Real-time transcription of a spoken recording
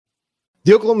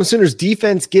The Oklahoma Sooners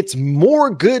defense gets more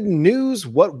good news.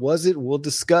 What was it? We'll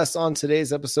discuss on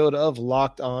today's episode of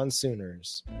Locked On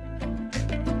Sooners.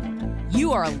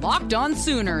 You are Locked On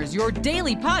Sooners, your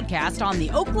daily podcast on the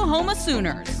Oklahoma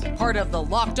Sooners, part of the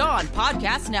Locked On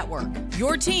Podcast Network,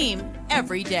 your team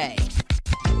every day.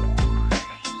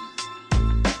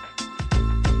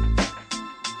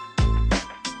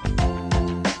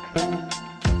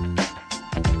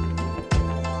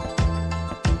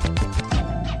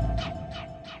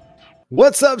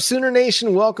 What's up, Sooner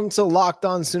Nation? Welcome to Locked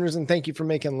On Sooners, and thank you for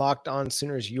making Locked On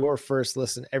Sooners your first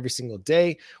listen every single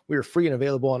day. We are free and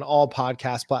available on all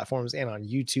podcast platforms and on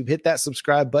YouTube. Hit that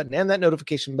subscribe button and that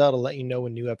notification bell to let you know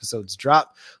when new episodes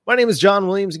drop. My name is John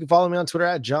Williams. You can follow me on Twitter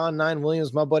at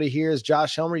John9Williams. My buddy here is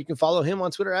Josh Helmer. You can follow him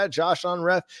on Twitter at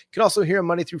JoshOnRef. You can also hear him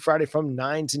Monday through Friday from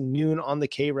 9 to noon on the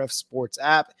KREF Sports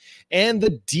app. And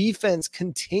the defense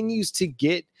continues to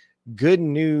get good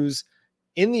news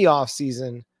in the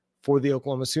offseason for the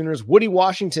Oklahoma Sooners. Woodi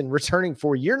Washington returning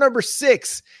for year number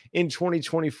 6 in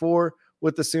 2024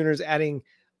 with the Sooners, adding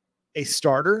a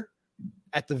starter,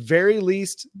 at the very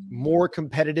least, more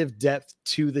competitive depth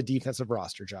to the defensive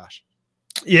roster, Josh.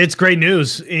 Yeah, it's great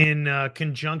news in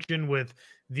conjunction with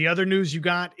the other news you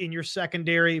got in your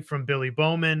secondary from Billy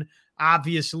Bowman,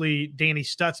 obviously Danny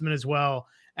Stutzman as well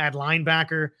at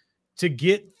linebacker, to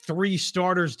get 3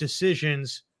 starters'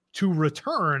 decisions to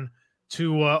return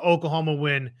to Oklahoma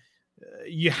when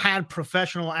you had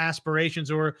professional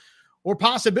aspirations or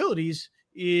possibilities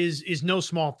is no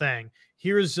small thing.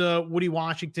 Here's Woodi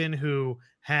Washington, who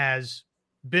has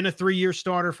been a 3-year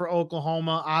starter for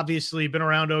Oklahoma, obviously been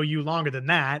around OU longer than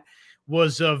that,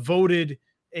 was voted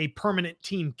a permanent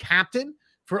team captain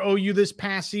for OU this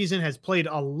past season, has played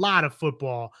a lot of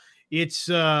football. It's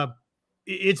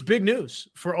big news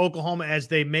for Oklahoma as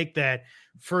they make that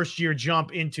first-year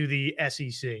jump into the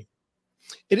SEC.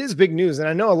 It is big news, and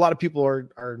I know a lot of people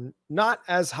are not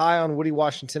as high on Woodi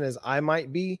Washington as I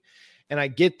might be, and I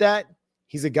get that.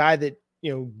 He's a guy that,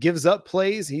 gives up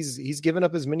plays. He's given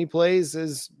up as many plays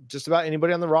as just about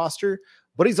anybody on the roster,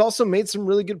 but he's also made some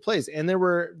really good plays. And there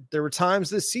were times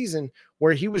this season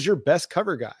where he was your best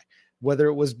cover guy, whether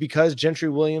it was because Gentry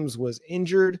Williams was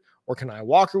injured or Kenai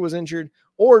Walker was injured,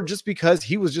 or just because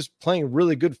he was just playing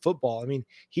really good football. I mean,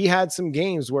 he had some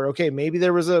games where, okay, maybe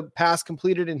there was a pass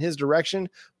completed in his direction,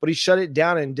 but he shut it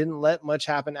down and didn't let much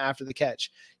happen after the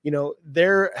catch.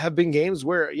 There have been games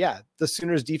where, the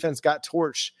Sooners defense got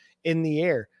torched in the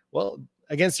air. Well,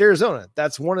 against Arizona,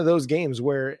 that's one of those games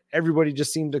where everybody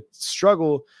just seemed to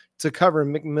struggle to cover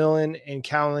McMillan and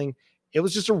Cowling. It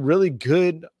was just a really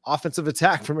good offensive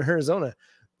attack from Arizona.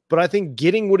 But I think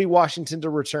getting Woodi Washington to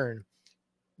return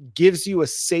gives you a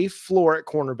safe floor at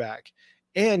cornerback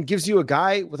and gives you a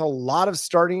guy with a lot of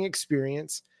starting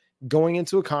experience going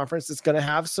into a conference that's going to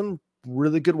have some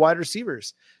really good wide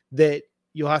receivers that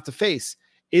you'll have to face.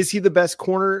 Is he the best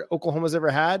corner Oklahoma's ever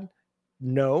had?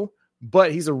 No,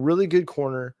 but he's a really good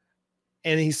corner,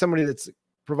 and he's somebody that's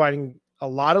providing a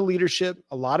lot of leadership,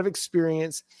 a lot of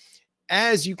experience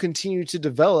as you continue to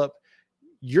develop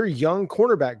your young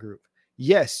cornerback group.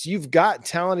 Yes, you've got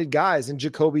talented guys in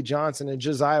Jacoby Johnson and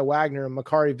Josiah Wagner and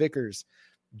Makari Vickers,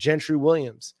 Gentry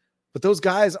Williams, but those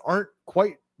guys aren't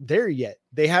quite there yet.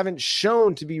 They haven't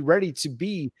shown to be ready to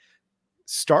be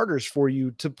starters for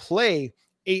you to play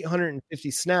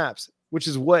 850 snaps, which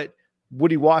is what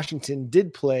Woodi Washington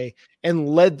did play and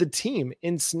led the team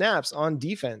in snaps on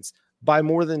defense by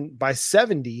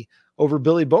 70 over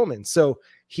Billy Bowman. So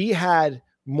he had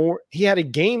a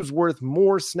game's worth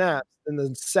more snaps than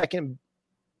the second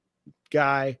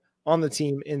guy on the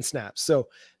team in snaps. So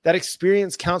that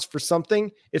experience counts for something.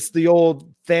 It's the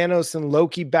old Thanos and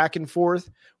Loki back and forth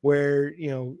where,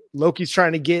 Loki's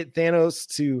trying to get Thanos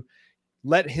to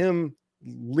let him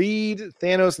lead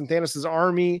Thanos and Thanos's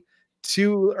army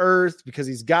to Earth because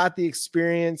he's got the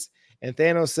experience. And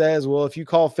Thanos says, well, if you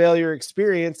call failure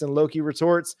experience, and Loki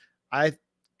retorts, I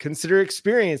consider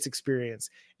experience.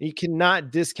 And you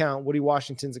cannot discount Woodi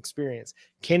Washington's experience.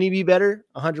 Can he be better?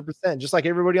 100%, just like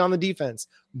everybody on the defense.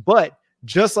 But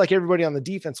just like everybody on the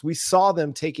defense, we saw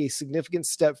them take a significant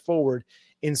step forward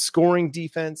in scoring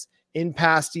defense, in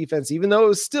pass defense, even though it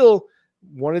was still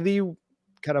one of the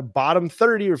kind of bottom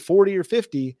 30 or 40 or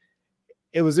 50,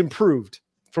 it was improved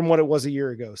from what it was a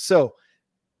year ago. So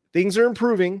things are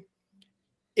improving.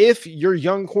 If your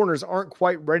young corners aren't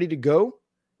quite ready to go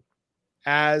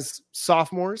as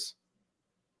sophomores,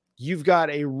 you've got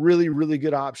a really, really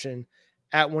good option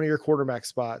at one of your quarterback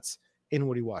spots in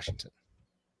Woodi Washington.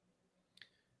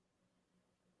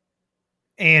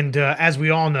 And as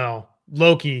we all know,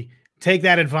 Loki, take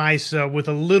that advice with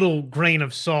a little grain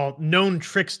of salt. Known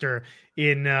trickster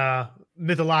in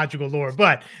mythological lore.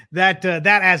 But that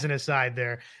as an aside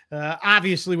there,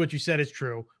 obviously what you said is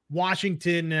true.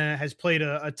 Washington has played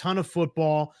a ton of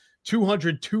football,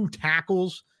 202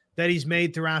 tackles that he's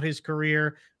made throughout his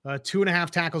career. 2.5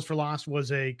 tackles for loss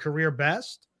was a career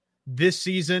best this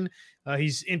season.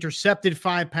 He's intercepted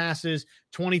 5 passes,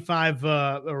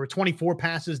 24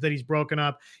 passes that he's broken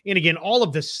up. And again, all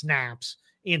of the snaps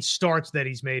and starts that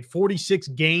he's made, 46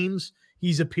 games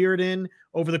he's appeared in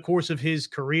over the course of his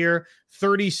career,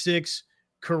 36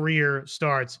 career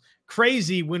starts.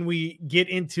 Crazy when we get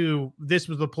into this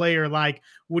with a player like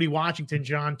Woodi Washington,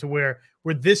 John, to where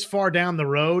we're this far down the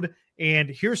road. And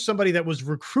here's somebody that was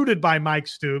recruited by Mike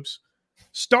Stoops,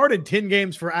 started 10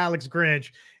 games for Alex Grinch,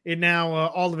 and now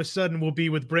all of a sudden will be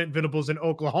with Brent Venables in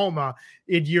Oklahoma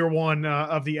in year 1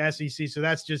 of the SEC. So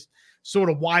that's just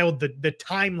sort of wild, the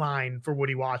timeline for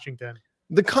Woodi Washington.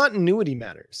 The continuity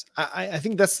matters. I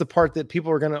think that's the part that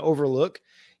people are going to overlook.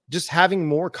 Just having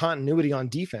more continuity on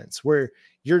defense where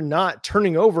you're not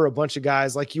turning over a bunch of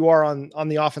guys like you are on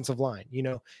the offensive line. You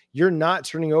know, you're not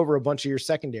turning over a bunch of your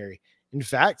secondary. In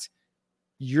fact,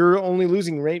 you're only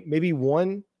losing maybe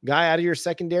one guy out of your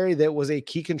secondary that was a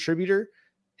key contributor,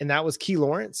 and that was Key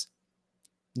Lawrence.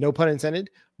 No pun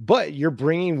intended. But you're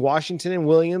bringing Washington and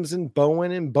Williams and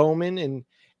Bowen and Bowman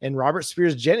and Robert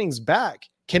Spears-Jennings back.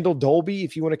 Kendall Dolby,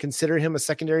 if you want to consider him a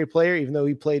secondary player, even though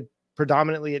he played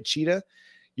predominantly at Cheetah,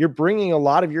 you're bringing a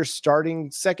lot of your starting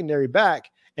secondary back.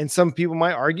 And some people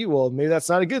might argue, well, maybe that's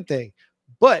not a good thing.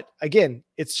 But again,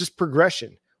 it's just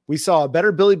progression. We saw a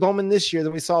better Billy Bowman this year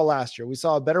than we saw last year. We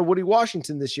saw a better Woodi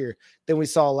Washington this year than we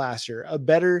saw last year. A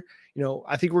better,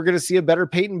 I think we're going to see a better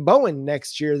Peyton Bowen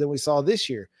next year than we saw this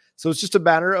year. So it's just a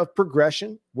matter of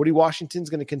progression. Woodi Washington's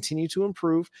going to continue to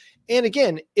improve. And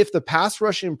again, if the pass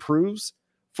rush improves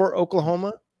for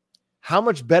Oklahoma, how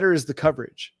much better is the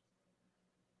coverage?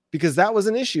 Because that was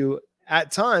an issue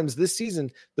at times this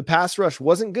season. The pass rush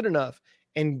wasn't good enough,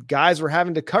 and guys were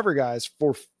having to cover guys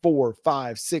for 4,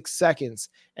 5, 6 seconds.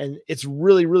 And it's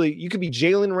really, really, you could be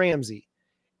Jalen Ramsey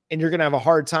and you're going to have a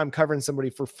hard time covering somebody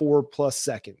for 4+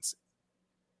 seconds.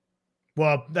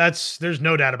 Well, there's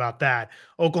no doubt about that.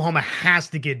 Oklahoma has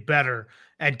to get better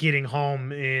at getting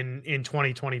home in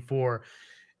 2024.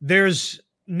 There's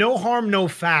no harm, no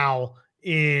foul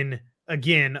in,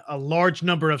 again, a large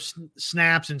number of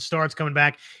snaps and starts coming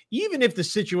back. Even if the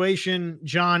situation,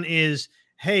 John, is,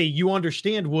 hey, you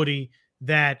understand, Woody,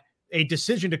 that a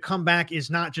decision to come back is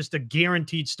not just a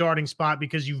guaranteed starting spot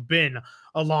because you've been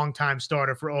a long-time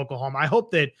starter for Oklahoma. I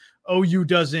hope that OU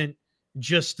doesn't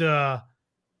just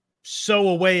sew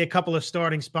away a couple of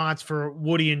starting spots for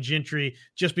Woody and Gentry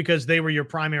just because they were your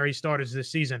primary starters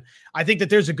this season. I think that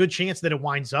there's a good chance that it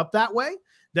winds up that way,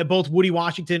 that both Woodi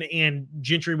Washington and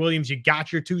Gentry Williams, you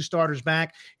got your 2 starters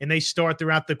back and they start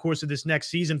throughout the course of this next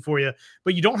season for you.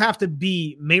 But you don't have to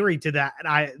be married to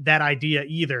that idea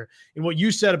either. And what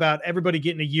you said about everybody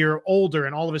getting a year older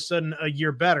and all of a sudden a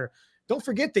year better, don't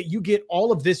forget that you get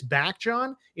all of this back,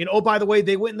 John. And oh, by the way,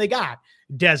 they went and they got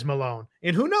Des Malone.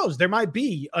 And who knows, there might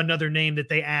be another name that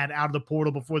they add out of the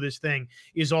portal before this thing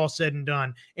is all said and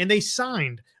done. And they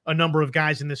signed a number of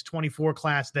guys in this 24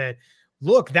 class that,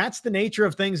 look, that's the nature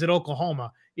of things at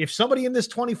Oklahoma. If somebody in this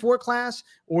 24 class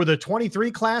or the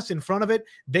 23 class in front of it,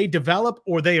 they develop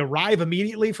or they arrive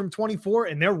immediately from 24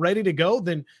 and they're ready to go,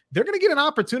 then they're going to get an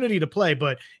opportunity to play.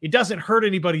 But it doesn't hurt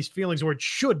anybody's feelings, or it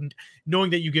shouldn't,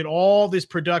 knowing that you get all this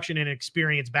production and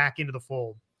experience back into the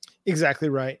fold. Exactly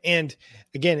right. And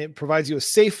again, it provides you a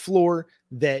safe floor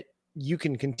that you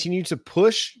can continue to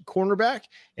push cornerback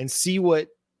and see what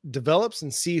develops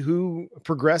and see who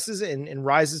progresses and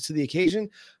rises to the occasion.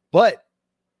 But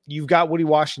you've got Woodi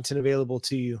Washington available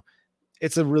to you.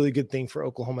 It's a really good thing for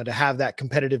Oklahoma to have that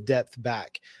competitive depth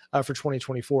back for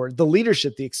 2024. The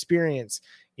leadership, the experience,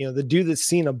 the dude that's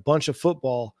seen a bunch of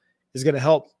football is going to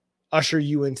help usher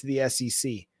you into the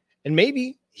SEC. And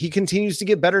maybe he continues to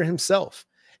get better himself.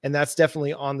 And that's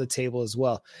definitely on the table as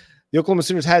well. The Oklahoma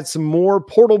Sooners had some more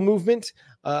portal movement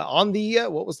on the,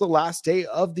 what was the last day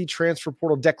of the transfer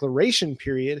portal declaration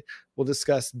period. We'll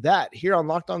discuss that here on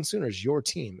Locked On Sooners, your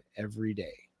team every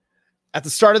day. At the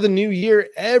start of the new year,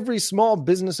 every small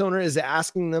business owner is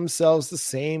asking themselves the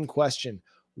same question.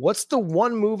 What's the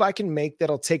one move I can make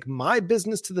that'll take my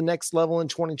business to the next level in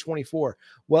 2024?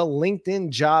 Well, LinkedIn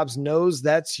Jobs knows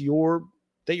that your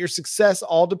success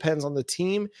all depends on the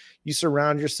team you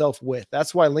surround yourself with.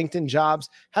 That's why LinkedIn Jobs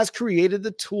has created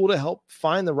the tool to help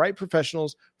find the right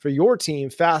professionals for your team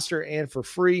faster and for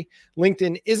free.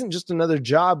 LinkedIn isn't just another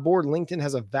job board. LinkedIn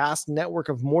has a vast network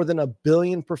of more than 1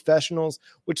 billion professionals,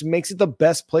 which makes it the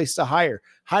best place to hire.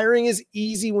 Hiring is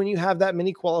easy when you have that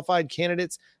many qualified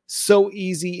candidates. So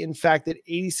easy, in fact, that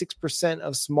 86%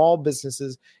 of small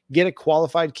businesses get a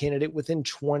qualified candidate within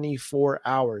 24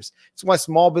 hours. It's why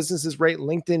small businesses rate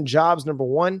LinkedIn Jobs number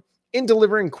one in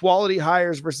delivering quality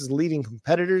hires versus leading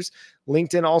competitors.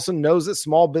 LinkedIn also knows that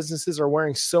small businesses are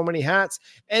wearing so many hats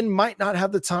and might not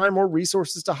have the time or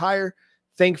resources to hire.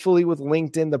 Thankfully, with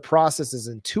LinkedIn, the process is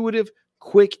intuitive,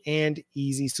 quick, and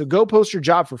easy. So go post your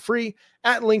job for free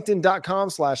at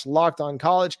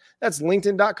linkedin.com/lockedoncollege. That's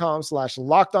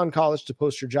linkedin.com/lockedoncollege to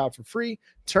post your job for free.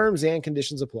 Terms and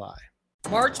conditions apply.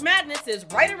 March Madness is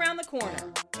right around the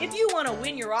corner. If you want to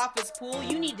win your office pool,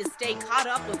 you need to stay caught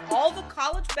up with all the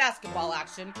college basketball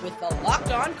action with the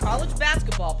Locked On College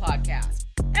Basketball Podcast.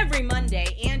 Every Monday,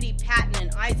 Andy Patton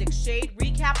and Isaac Shade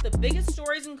recap the biggest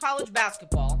stories in college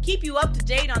basketball, keep you up to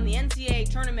date on the NCAA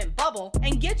tournament bubble,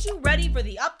 and get you ready for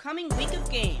the upcoming week of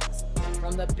games.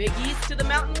 From the Big East to the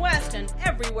Mountain West and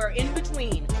everywhere in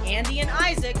between, Andy and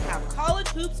Isaac have college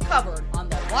hoops covered on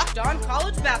the Locked On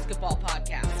College Basketball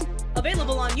Podcast.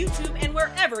 Available on YouTube and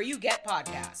wherever you get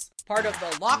podcasts. Part of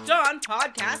the Locked On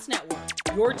Podcast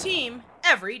Network. Your team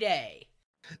every day.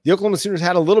 The Oklahoma Sooners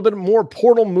had a little bit more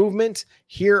portal movement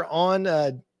here on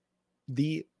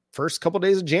the first couple of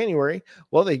days of January.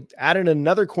 Well, they added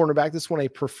another cornerback, this one a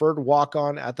preferred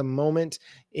walk-on at the moment,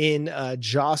 in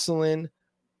Jocelyn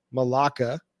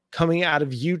Malaska, coming out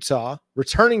of Utah,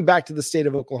 returning back to the state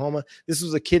of Oklahoma. This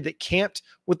was a kid that camped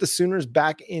with the Sooners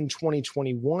back in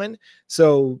 2021.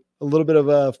 So a little bit of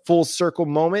a full circle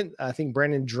moment. I think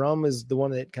Brandon Drum is the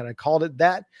one that kind of called it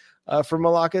that. For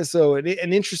Malaska. So an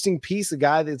interesting piece, a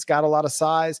guy that's got a lot of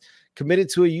size, committed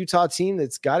to a Utah team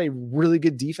that's got a really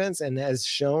good defense and has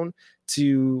shown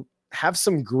to have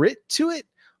some grit to it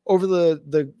over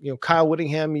the Kyle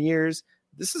Whittingham years.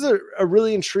 This is a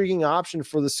really intriguing option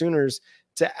for the Sooners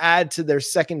to add to their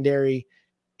secondary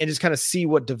and just kind of see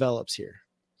what develops here.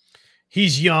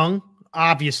 He's young,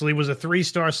 obviously, was a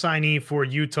 3-star signee for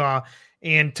Utah.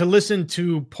 And to listen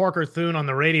to Parker Thune on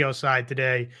the radio side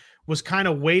today, was kind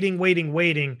of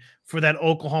waiting for that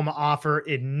Oklahoma offer.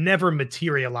 It never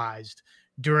materialized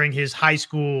during his high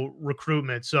school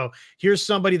recruitment. So here's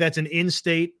somebody that's an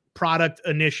in-state product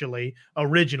originally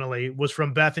was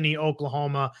from Bethany,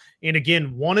 Oklahoma. And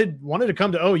again, wanted to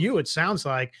come to OU, it sounds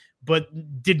like, but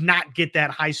did not get that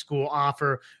high school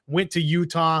offer. Went to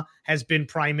Utah, has been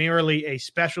primarily a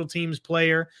special teams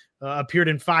player, appeared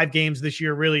in 5 games this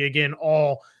year, really, again,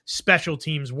 all special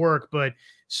teams work. But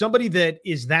somebody that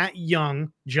is that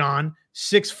young, John,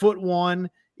 6'1",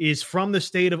 is from the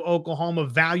state of Oklahoma,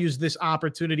 values this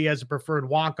opportunity as a preferred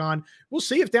walk-on. We'll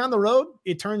see if down the road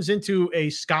it turns into a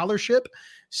scholarship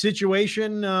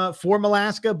situation for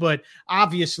Malaska, but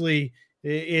obviously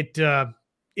it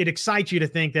excites you to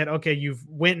think that, okay, you've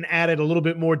went and added a little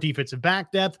bit more defensive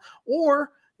back depth,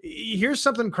 or here's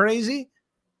something crazy.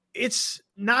 It's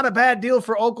not a bad deal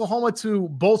for Oklahoma to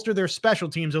bolster their special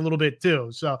teams a little bit too.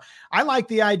 So I like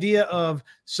the idea of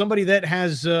somebody that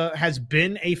has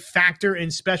been a factor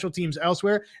in special teams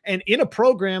elsewhere and in a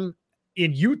program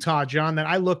in Utah, John, that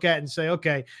I look at and say,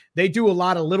 okay, they do a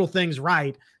lot of little things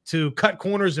right to cut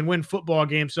corners and win football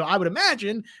games. So I would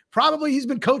imagine probably he's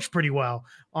been coached pretty well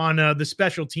on the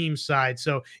special teams side.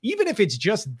 So even if it's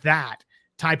just that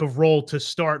type of role to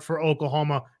start for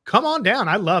Oklahoma, come on down.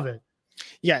 I love it.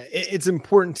 Yeah, it's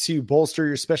important to bolster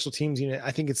your special teams unit.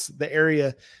 I think it's the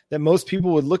area that most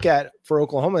people would look at for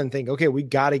Oklahoma and think, okay, we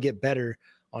got to get better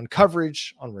on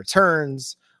coverage, on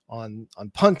returns, on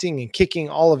punting and kicking.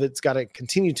 All of it's got to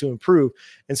continue to improve.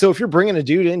 And so if you're bringing a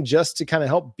dude in just to kind of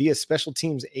help be a special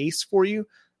teams ace for you,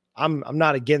 I'm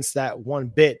not against that one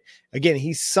bit. Again,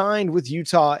 he signed with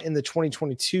Utah in the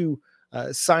 2022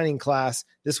 signing class.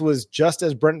 This was just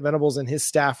as Brent Venables and his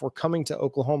staff were coming to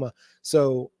Oklahoma.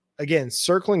 So again,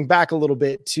 circling back a little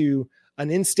bit to an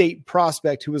in-state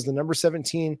prospect who was the number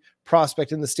 17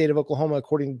 prospect in the state of Oklahoma,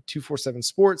 according to 247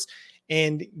 Sports,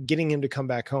 and getting him to come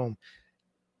back home.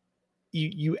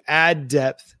 You add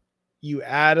depth, you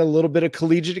add a little bit of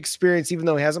collegiate experience, even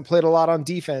though he hasn't played a lot on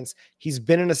defense. He's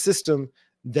been in a system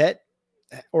at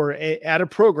a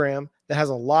program that has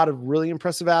a lot of really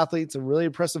impressive athletes and really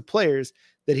impressive players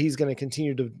that he's going to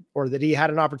continue to, or that he had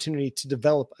an opportunity to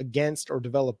develop against or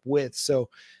develop with. So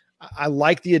I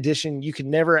like the addition. You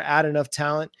can never add enough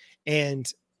talent. And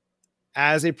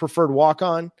as a preferred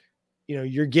walk-on,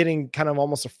 you're getting kind of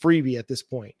almost a freebie at this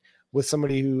point with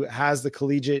somebody who has the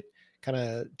collegiate kind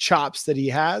of chops that he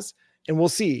has. And we'll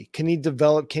see, can he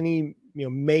develop, can he,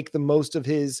 make the most of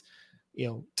his,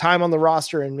 time on the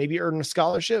roster and maybe earn a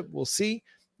scholarship? We'll see.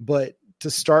 But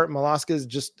to start, Malaska is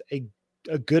just a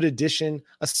good addition,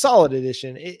 a solid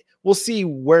addition. we'll see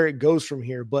where it goes from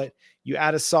here, but you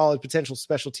add a solid potential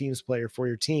special teams player for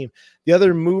your team. The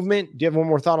other movement, do you have one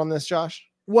more thought on this, Josh?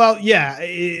 Well, yeah,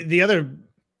 the other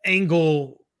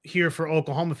angle here for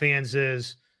Oklahoma fans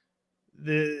is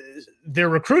their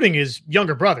recruiting is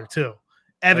younger brother too,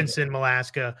 Evanson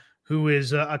Malaska, who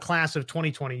is a class of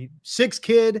 2026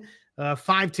 kid,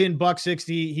 5'10",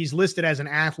 $160. He's listed as an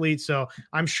athlete, so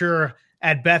I'm sure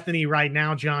at Bethany right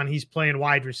now, John, he's playing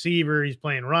wide receiver, he's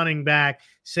playing running back,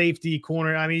 safety,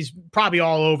 corner. I mean, he's probably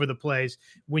all over the place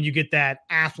when you get that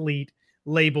athlete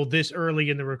label this early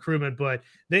in the recruitment. But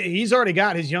he's already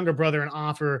got his younger brother an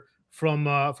offer from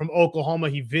Oklahoma.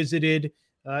 He visited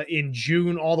in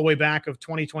June all the way back of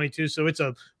 2022. So it's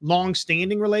a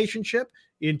long-standing relationship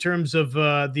in terms of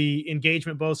the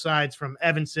engagement, both sides from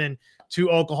Evanston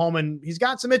to Oklahoma. And he's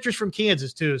got some interest from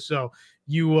Kansas too. So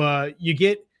you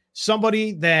get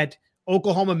somebody that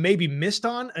Oklahoma maybe missed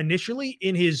on initially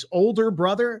in his older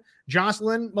brother,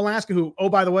 Jocelyn Malaska, who, oh,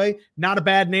 by the way, not a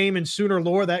bad name in Sooner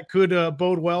lore. That could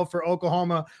bode well for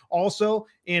Oklahoma also.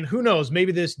 And who knows,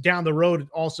 maybe this down the road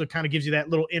also kind of gives you that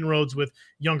little inroads with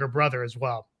younger brother as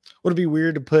well. Would it be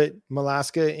weird to put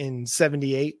Malaska in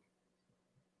 78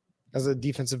 as a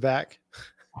defensive back?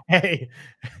 Hey,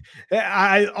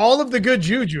 all of the good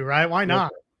juju, right? Why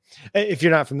not? If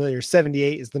you're not familiar,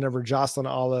 78 is the number Jocelyn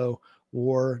Allo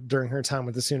wore during her time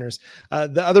with the Sooners.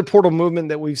 The other portal movement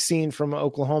that we've seen from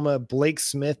Oklahoma, Blake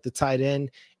Smith, the tight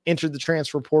end, entered the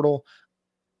transfer portal.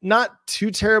 Not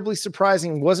too terribly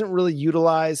surprising. Wasn't really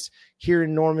utilized here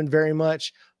in Norman very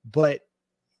much, but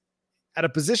at a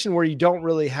position where you don't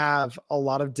really have a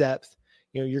lot of depth,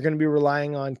 you're going to be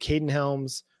relying on Caden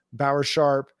Helms, Bauer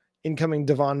Sharp, incoming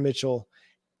Devon Mitchell.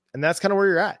 And that's kind of where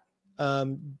you're at.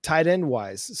 Tight end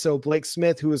wise. So Blake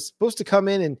Smith, who was supposed to come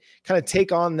in and kind of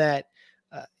take on that,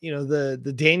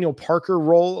 the Daniel Parker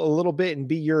role a little bit and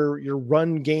be your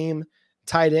run game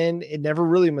tight end. It never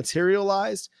really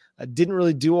materialized. Didn't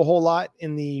really do a whole lot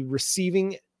in the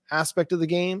receiving aspect of the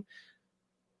game.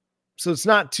 So it's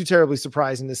not too terribly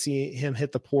surprising to see him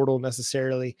hit the portal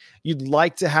necessarily. You'd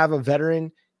like to have a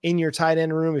veteran in your tight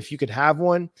end room if you could have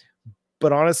one.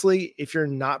 But honestly, if you're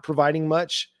not providing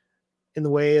much in the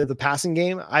way of the passing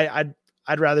game, I'd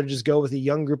rather just go with a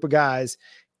young group of guys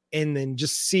and then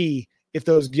just see if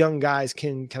those young guys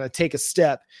can kind of take a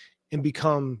step and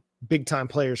become big time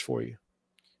players for you.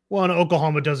 Well, and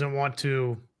Oklahoma doesn't want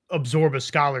to absorb a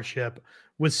scholarship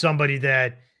with somebody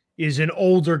that is an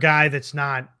older guy that's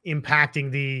not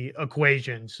impacting the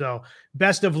equation. So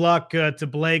best of luck to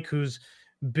Blake, who's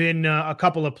been a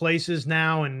couple of places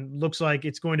now and looks like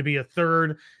it's going to be a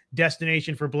third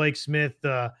destination for Blake Smith.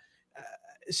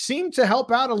 Seemed to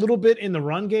help out a little bit in the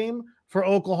run game for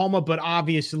Oklahoma, but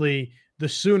obviously the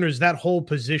Sooners, that whole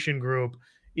position group,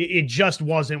 it just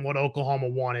wasn't what Oklahoma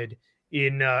wanted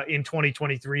in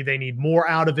 2023. They need more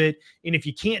out of it. And if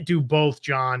you can't do both,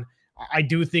 John, I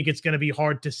do think it's going to be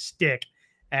hard to stick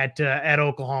at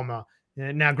Oklahoma.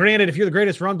 Now, granted, if you're the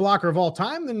greatest run blocker of all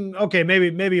time, then okay, maybe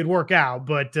it'd work out,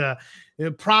 but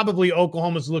probably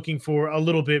Oklahoma's looking for a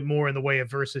little bit more in the way of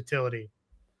versatility.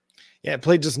 Yeah,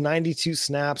 played just 92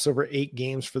 snaps over 8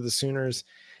 games for the Sooners.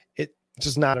 It's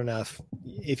just not enough.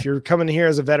 If you're coming here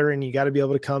as a veteran, you got to be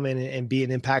able to come in and be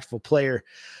an impactful player.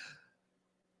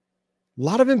 A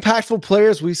lot of impactful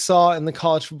players we saw in the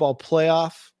college football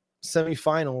playoff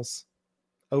semifinals.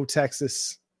 Oh,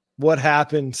 Texas, what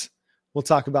happened? We'll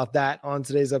talk about that on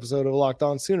today's episode of Locked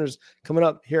On Sooners coming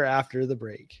up here after the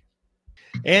break.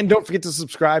 And don't forget to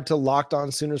subscribe to Locked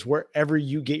On Sooners wherever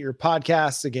you get your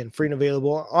podcasts. Again, free and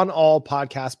available on all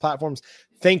podcast platforms.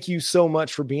 Thank you so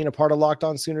much for being a part of Locked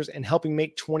On Sooners and helping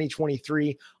make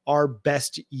 2023 our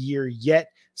best year yet.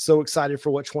 So excited for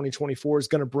what 2024 is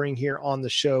going to bring here on the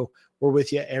show. We're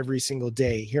with you every single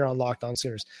day here on Locked On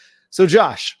Sooners. So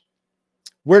Josh,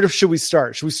 where should we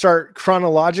start? Should we start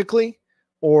chronologically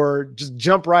or just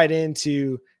jump right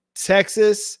into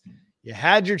Texas? You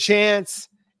had your chance.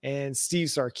 And Steve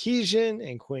Sarkisian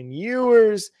and Quinn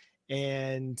Ewers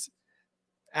and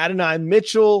Adonai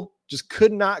Mitchell just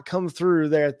could not come through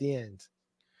there at the end.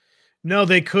 No,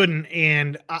 they couldn't.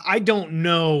 And I don't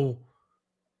know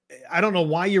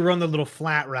why you run the little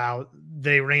flat route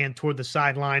they ran toward the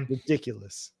sideline.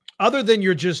 Ridiculous. Other than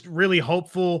you're just really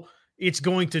hopeful it's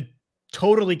going to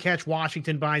totally catch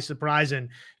Washington by surprise and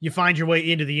you find your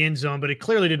way into the end zone, but it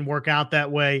clearly didn't work out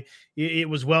that way. It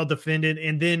was well defended.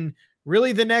 And then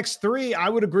really the next 3, I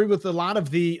would agree with a lot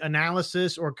of the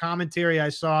analysis or commentary I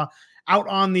saw out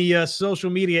on the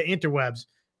social media interwebs.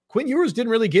 Quinn Ewers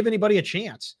didn't really give anybody a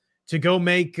chance to go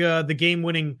make the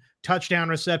game-winning touchdown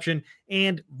reception.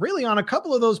 And really on a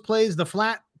couple of those plays, the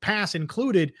flat pass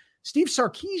included, Steve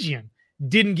Sarkisian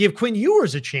didn't give Quinn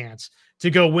Ewers a chance to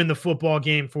go win the football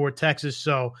game for Texas.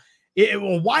 So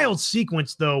a wild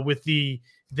sequence, though, with the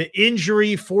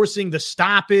injury forcing the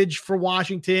stoppage for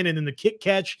Washington and then the kick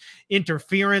catch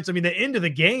interference. I mean, the end of the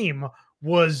game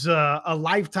was a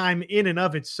lifetime in and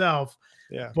of itself.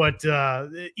 Yeah. But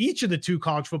each of the 2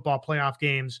 college football playoff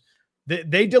games,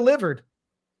 they delivered.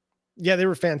 Yeah, they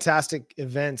were fantastic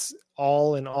events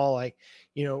all in all. Like,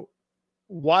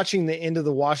 watching the end of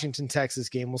the Washington-Texas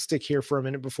game, we'll stick here for a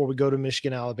minute before we go to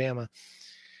Michigan, Alabama.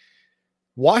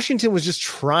 Washington was just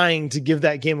trying to give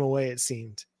that game away, it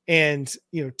seemed. And,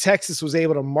 Texas was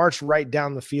able to march right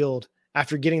down the field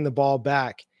after getting the ball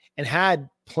back and had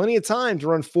plenty of time to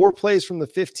run 4 plays from the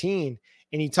 15.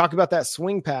 And you talk about that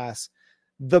swing pass.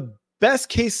 The best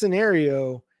case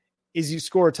scenario is you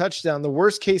score a touchdown. The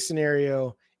worst case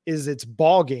scenario is it's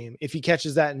ball game if he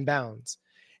catches that in bounds.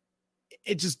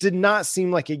 It just did not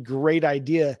seem like a great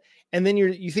idea. And then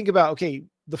you think about, okay,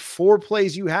 the 4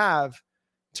 plays you have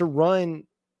to run,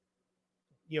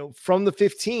 from the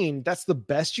 15, that's the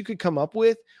best you could come up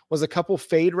with, was a couple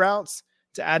fade routes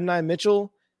to Adonai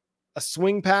Mitchell, a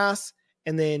swing pass,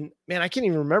 and then, man, I can't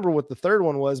even remember what the third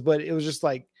one was, but it was just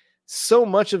like so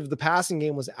much of the passing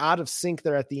game was out of sync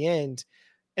there at the end.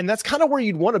 And that's kind of where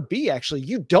you'd want to be, actually.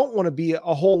 You don't want to be a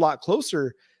whole lot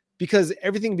closer because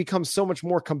everything becomes so much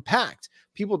more compact.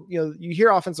 People, you hear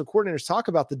offensive coordinators talk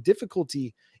about the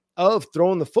difficulty of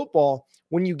throwing the football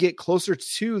when you get closer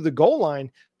to the goal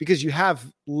line because you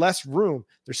have less room.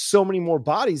 There's so many more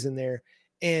bodies in there.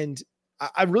 And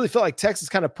I really felt like Texas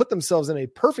kind of put themselves in a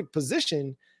perfect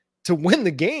position to win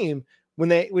the game when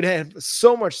they would have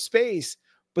so much space,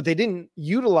 but they didn't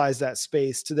utilize that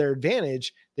space to their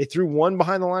advantage. They threw one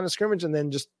behind the line of scrimmage and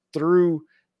then just threw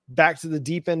back to the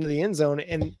deep end of the end zone.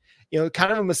 And,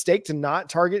 kind of a mistake to not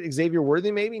target Xavier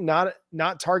Worthy, maybe not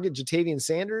target Jatavian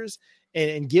Sanders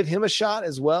and give him a shot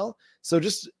as well. So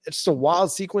it's just a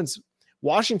wild sequence.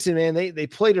 Washington, man, they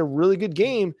played a really good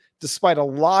game despite a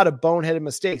lot of boneheaded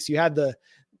mistakes. You had the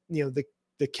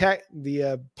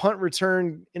punt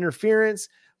return interference,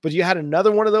 but you had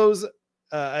another one of those,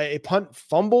 a punt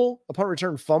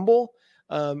return fumble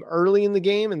early in the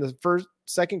game in the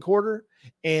second quarter.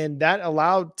 And that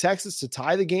allowed Texas to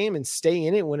tie the game and stay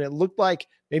in it when it looked like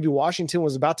maybe Washington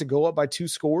was about to go up by 2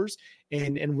 scores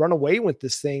and run away with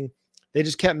this thing. They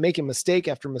just kept making mistake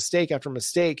after mistake after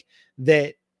mistake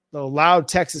that allowed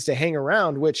Texas to hang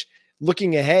around, which,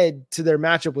 looking ahead to their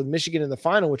matchup with Michigan in the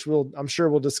final, which I'm sure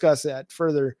we'll discuss at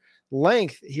further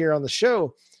length here on the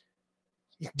show,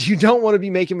 you don't want to be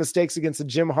making mistakes against a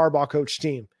Jim Harbaugh coach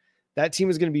team. That team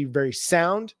is going to be very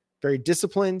sound, very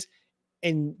disciplined,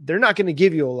 and they're not going to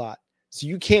give you a lot. So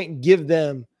you can't give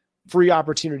them free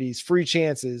opportunities, free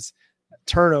chances,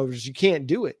 turnovers. You can't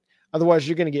do it. Otherwise,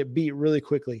 you're going to get beat really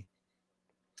quickly.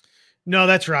 No,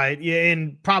 that's right. Yeah,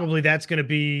 and probably that's going to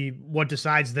be what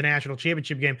decides the national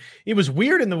championship game. It was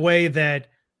weird in the way that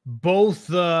both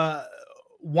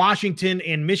Washington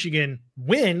and Michigan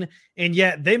win, and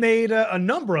yet they made a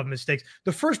number of mistakes.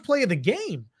 The first play of the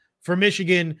game for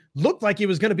Michigan looked like it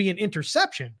was going to be an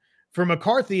interception for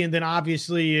McCarthy, and then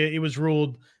obviously it was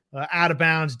ruled out of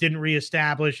bounds, didn't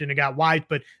reestablish, and it got wiped.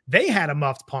 But they had a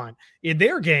muffed punt in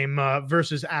their game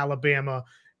versus Alabama,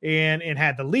 and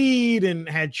had the lead and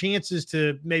had chances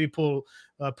to maybe put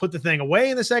the thing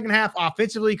away in the second half.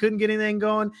 Offensively, couldn't get anything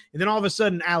going. And then all of a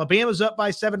sudden, Alabama's up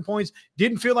by 7 points.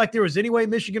 Didn't feel like there was any way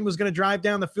Michigan was going to drive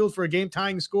down the field for a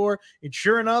game-tying score. And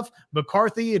sure enough,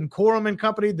 McCarthy and Corum and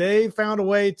company, they found a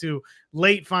way to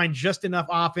late find just enough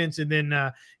offense, and then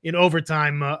in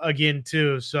overtime again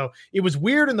too. So it was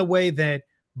weird in the way that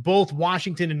both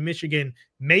Washington and Michigan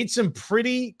made some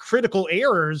pretty critical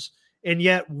errors and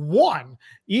yet won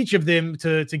each of them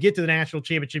to get to the national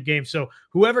championship game. So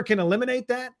whoever can eliminate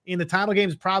that in the title game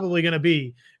is probably going to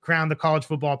be crowned the college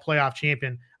football playoff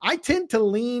champion. I tend to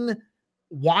lean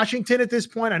Washington at this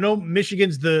point. I know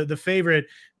Michigan's the favorite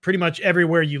pretty much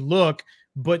everywhere you look,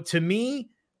 but to me,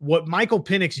 what Michael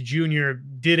Penix Jr.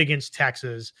 did against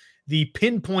Texas, the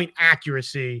pinpoint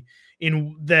accuracy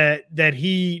in that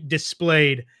he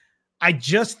displayed, I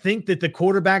just think that the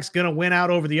quarterback's going to win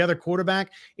out over the other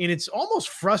quarterback. And it's almost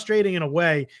frustrating in a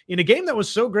way. In a game that was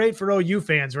so great for OU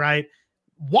fans, right?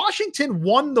 Washington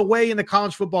won the way in the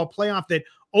college football playoff that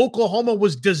Oklahoma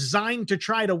was designed to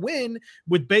try to win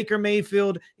with Baker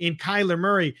Mayfield and Kyler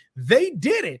Murray. They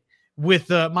did it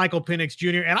with Michael Penix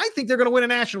Jr., and I think they're going to win a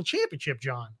national championship,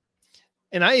 John.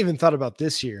 And I even thought about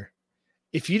this year.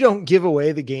 If you don't give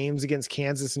away the games against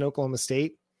Kansas and Oklahoma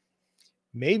State,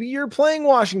 maybe you're playing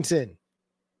Washington.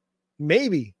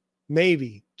 Maybe,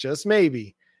 just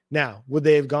maybe. Now, would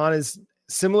they have gone as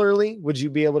similarly, would you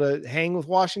be able to hang with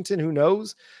Washington? Who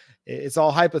knows? It's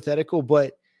all hypothetical,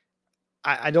 but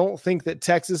I don't think that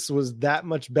Texas was that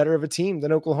much better of a team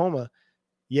than Oklahoma.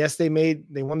 Yes, they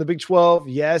won the Big 12.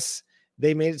 Yes,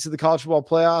 they made it to the college football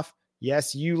playoff.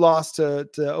 Yes, you lost to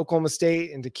Oklahoma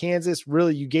State and to Kansas.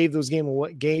 Really, you gave those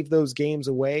games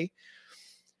away.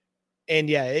 And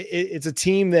yeah, it's a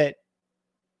team that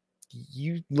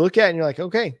you look at and you're like,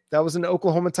 okay, that was an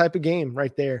Oklahoma type of game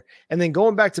right there. And then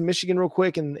going back to Michigan real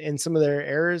quick and some of their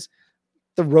errors,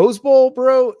 the Rose Bowl,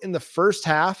 bro, in the first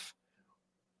half,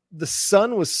 the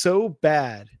sun was so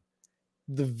bad.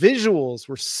 The visuals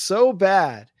were so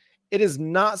bad. It is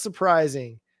not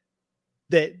surprising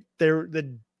that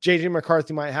JJ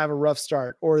McCarthy might have a rough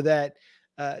start, or that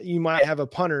you might have a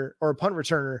punter or a punt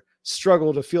returner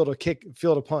struggle to field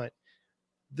a punt.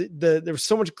 There was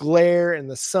so much glare and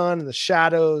the sun and the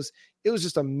shadows. It was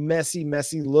just a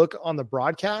messy look on the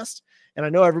broadcast. And I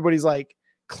know everybody's like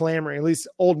clamoring, at least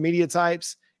old media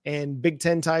types and Big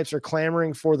Ten types are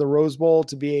clamoring for the Rose Bowl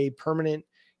to be a permanent,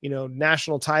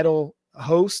 national title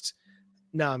host.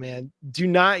 Nah, man, do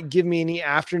not give me any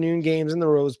afternoon games in the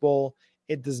Rose Bowl.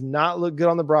 It does not look good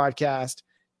on the broadcast.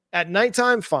 At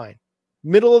nighttime, fine.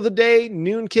 Middle of the day,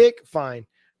 noon kick, fine.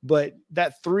 But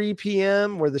that 3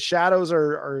 p.m. where the shadows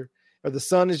or the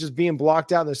sun is just being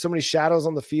blocked out and there's so many shadows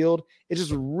on the field, it's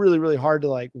just really, really hard to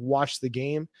like watch the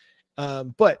game.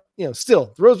 But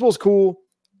still, the Rose Bowl is cool.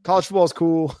 College football is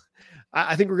cool.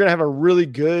 I think we're going to have a really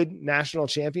good national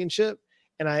championship.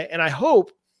 And I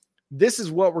hope this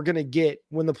is what we're going to get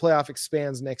when the playoff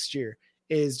expands next year,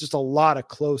 is just a lot of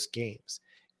close games.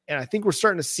 And I think we're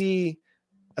starting to see,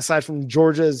 aside from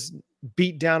Georgia's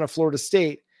beat down of Florida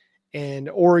State and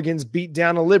Oregon's beat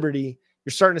down of Liberty,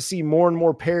 you're starting to see more and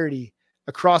more parity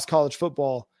across college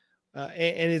football.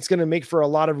 And it's going to make for a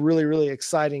lot of really, really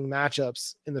exciting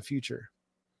matchups in the future.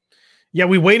 Yeah,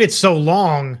 we waited so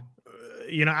long,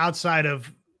 outside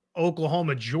of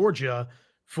Oklahoma, Georgia,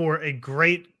 for a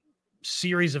great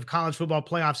series of college football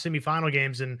playoff semifinal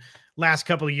games. And last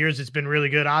couple of years, it's been really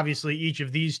good. Obviously, each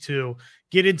of these two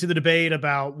get into the debate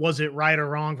about, was it right or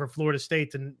wrong for Florida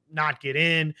State to not get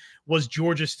in? Was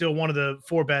Georgia still one of the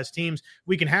 4 best teams?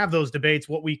 We can have those debates.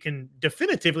 What we can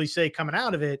definitively say coming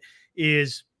out of it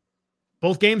is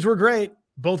both games were great.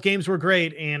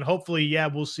 And hopefully,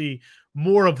 we'll see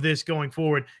more of this going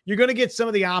forward. You're going to get some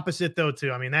of the opposite though,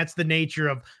 too. I mean, that's the nature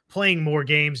of playing more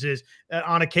games, is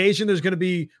on occasion, there's going to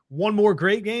be one more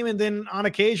great game. And then on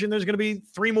occasion, there's going to be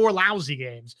 3 more lousy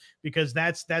games, because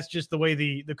that's just the way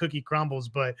the cookie crumbles.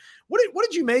 But what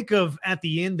did you make of at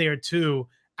the end there too?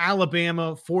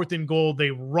 Alabama, 4th and goal.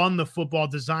 They run the football,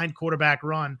 designed quarterback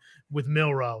run with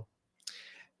Milroe.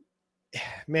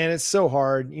 Man, it's so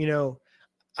hard.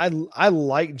 I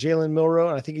like Jalen Milroe,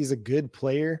 and I think he's a good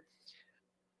player.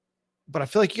 But I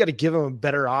feel like you got to give him a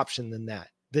better option than that,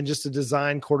 than just a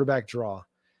design quarterback draw.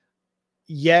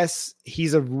 Yes,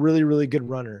 he's a really, really good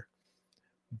runner.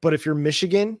 But if you're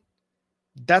Michigan,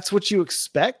 that's what you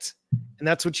expect, and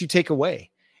that's what you take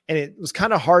away. And it was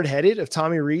kind of hard-headed of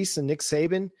Tommy Rees and Nick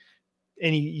Saban.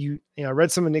 And I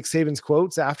read some of Nick Saban's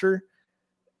quotes after.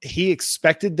 He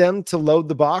expected them to load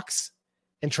the box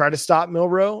and try to stop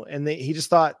Milroe, and he just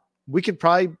thought, we could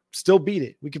probably still beat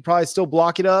it. We could probably still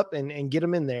block it up and get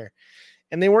them in there.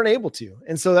 And they weren't able to.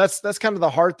 And so that's kind of the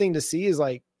hard thing to see, is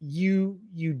like you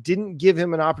didn't give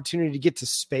him an opportunity to get to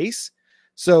space.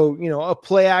 So, a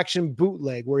play action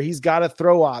bootleg where he's got a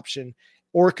throw option,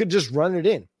 or could just run it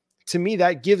in. To me,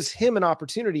 that gives him an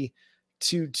opportunity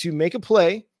to make a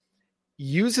play,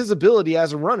 use his ability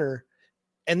as a runner.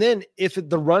 And then if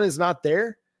the run is not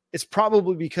there, it's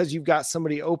probably because you've got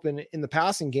somebody open in the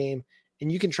passing game,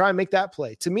 and you can try and make that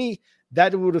play. To me,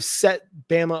 that would have set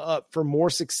Bama up for more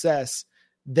success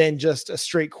than just a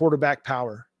straight quarterback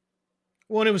power.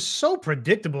 Well, and it was so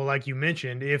predictable, like you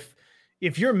mentioned.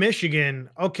 If you're Michigan,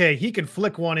 okay, he can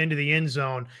flick one into the end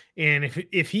zone, and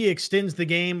if he extends the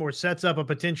game or sets up a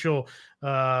potential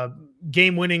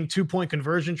game-winning 2-point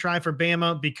conversion try for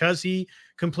Bama because he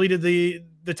completed the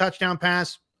touchdown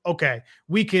pass, okay,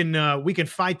 we can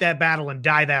fight that battle and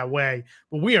die that way,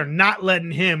 but we are not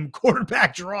letting him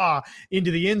quarterback draw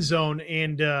into the end zone.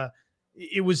 And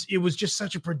it was just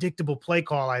such a predictable play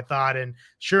call, I thought. And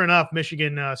sure enough,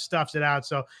 Michigan stuffs it out.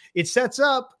 So it sets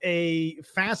up a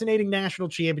fascinating national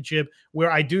championship where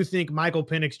I do think Michael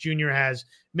Penix Jr. has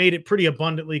made it pretty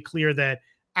abundantly clear that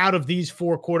out of these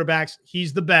 4 quarterbacks,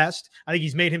 he's the best. I think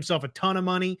he's made himself a ton of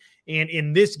money. And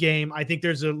in this game, I think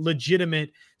there's a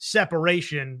legitimate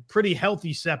separation, pretty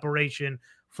healthy separation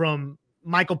from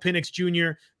Michael Penix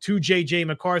Jr. to JJ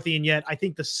McCarthy. And yet I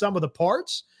think the sum of the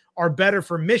parts are better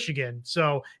for Michigan.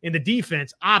 So in the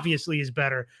defense, obviously is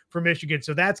better for Michigan.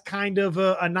 So that's kind of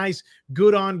a nice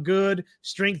good on good,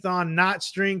 strength on not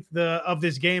strength of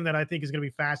this game that I think is going to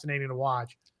be fascinating to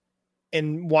watch.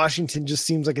 And Washington just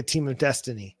seems like a team of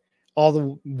destiny. All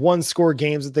the one score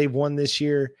games that they've won this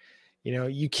year,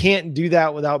 you can't do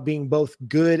that without being both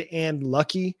good and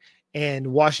lucky. And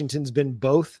Washington's been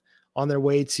both on their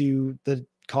way to the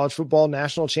college football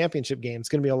national championship game. It's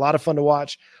going to be a lot of fun to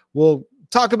watch. We'll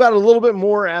talk about it a little bit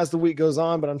more as the week goes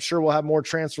on, but I'm sure we'll have more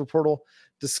transfer portal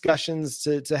discussions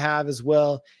to have as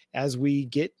well as we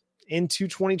get into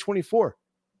 2024.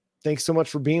 Thanks so much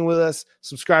for being with us.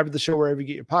 Subscribe to the show wherever you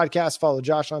get your podcasts. Follow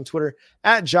Josh on Twitter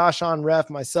at JoshOnRef,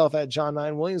 myself at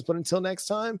John9Williams. But until next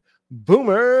time,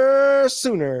 Boomer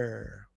Sooner.